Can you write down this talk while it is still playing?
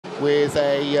with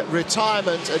a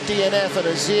retirement, a DNF and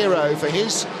a 0 for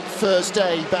his first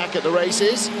day back at the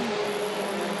races.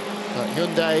 But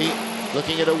Hyundai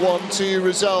looking at a 1-2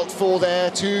 result for their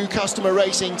two customer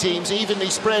racing teams, evenly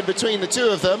spread between the two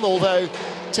of them, although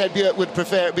Ted Björk would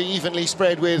prefer it be evenly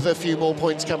spread with a few more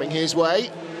points coming his way.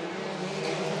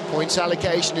 Points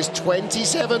allocation is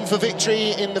 27 for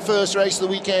victory in the first race of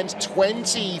the weekend,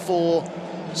 20 for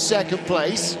second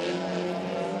place.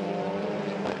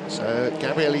 So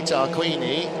Gabriele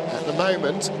Tarquini at the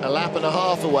moment a lap and a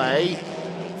half away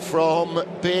from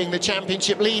being the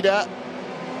championship leader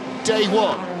day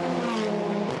one.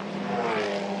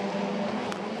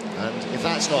 And if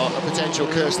that's not a potential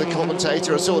curse, the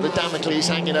commentator, a sword of Damocles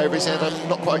hanging over his head, I'm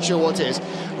not quite sure what is.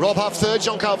 Rob Huff third,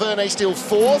 Jean-Carl Vernet still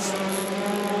fourth.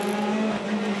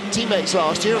 Teammates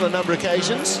last year on a number of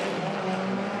occasions.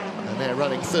 And they're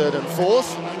running third and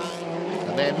fourth.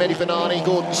 And then Mehdi Benani,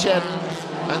 Gordon Shedden,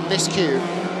 and Niscu,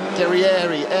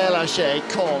 Guerrieri, Erlaché,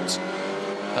 Comte.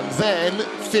 And then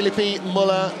Philippi,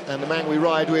 Muller, and the man we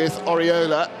ride with,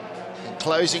 Oriola. And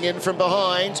closing in from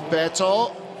behind,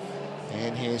 Berton,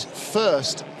 in his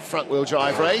first front-wheel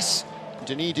drive race,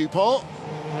 Denis Dupont,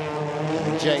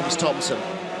 and James Thompson.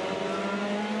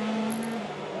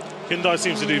 Hyundai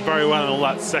seems to do very well in all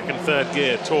that second, third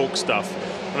gear torque stuff.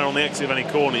 And on the exit of any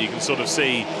corner, you can sort of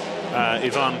see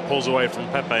Ivan pulls away from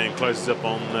Pepe and closes up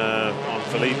on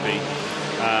Filippi.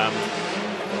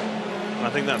 I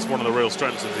think that's one of the real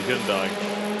strengths of the Hyundai.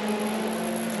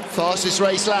 Fastest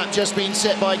race lap just been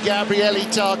set by Gabriele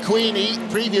Tarquini.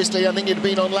 Previously, I think it had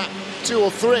been on lap 2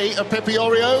 or 3. And Pepe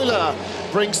Oriola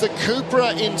brings the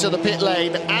Cupra into the pit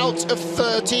lane out of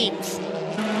 13th.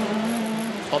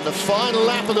 On the final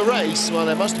lap of the race, well,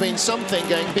 there must have been something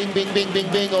going bing, bing, bing, bing,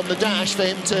 bing on the dash for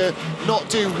him to not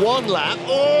do one lap.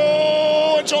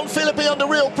 Oh, John Philippi under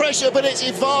real pressure, but it's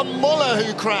Ivan Muller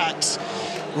who cracks.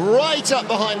 Right up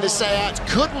behind the Seat,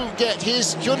 couldn't get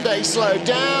his Hyundai slowed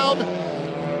down,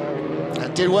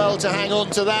 and did well to hang on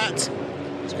to that.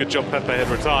 It's a good job Pepe had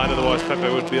retired, otherwise Pepe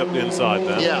would be up the inside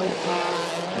there. Yeah.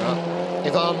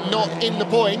 Ivan not in the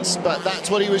points, but that's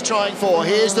what he was trying for.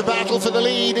 Here's the battle for the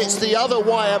lead. It's the other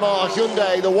YMR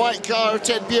Hyundai, the white car of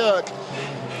Ted Björk.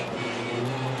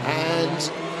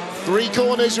 And 3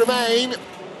 corners remain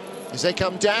as they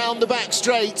come down the back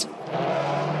straight.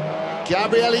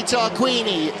 Gabriele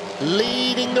Tarquini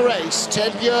leading the race.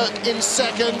 Ted Björk in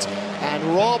second and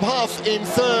Rob Huff in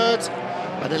third.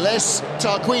 And unless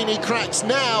Tarquini cracks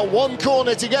now, 1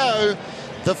 corner to go,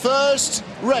 the first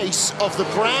race of the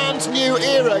brand new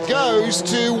era goes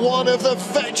to one of the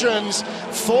veterans,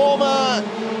 former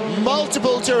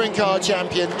multiple touring car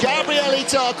champion. Gabriele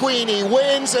Tarquini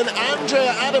wins, and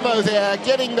Andrea Adamo there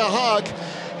getting the hug.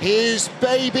 His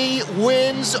baby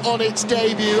wins on its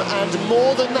debut, and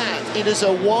more than that, it is a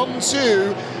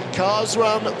 1-2. Cars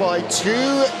run by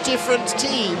 2 different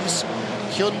teams.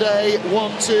 Hyundai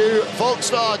 1-2,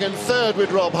 Volkswagen third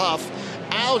with Rob Huff.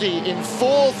 Audi in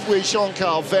fourth with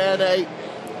Jean-Carl Vernet.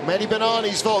 Mehdi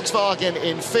Benani's Volkswagen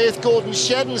in fifth. Gordon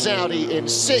Shedden's Audi in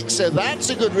sixth. So that's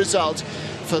a good result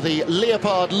for the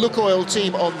Leopard Lukoil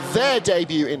team on their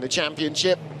debut in the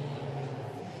championship.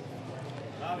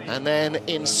 And then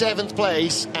in 7th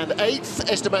place and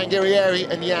 8th, Esteban Guerrieri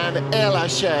and Yann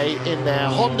Erlaché in their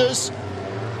Hondas.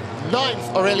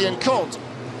 9th, Aurélien Comte.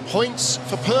 Points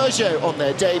for Peugeot on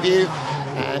their debut.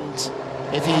 And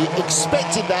if he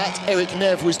expected that, Eric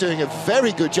Neve was doing a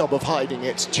very good job of hiding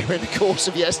it during the course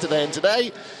of yesterday and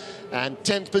today. And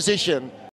 10th position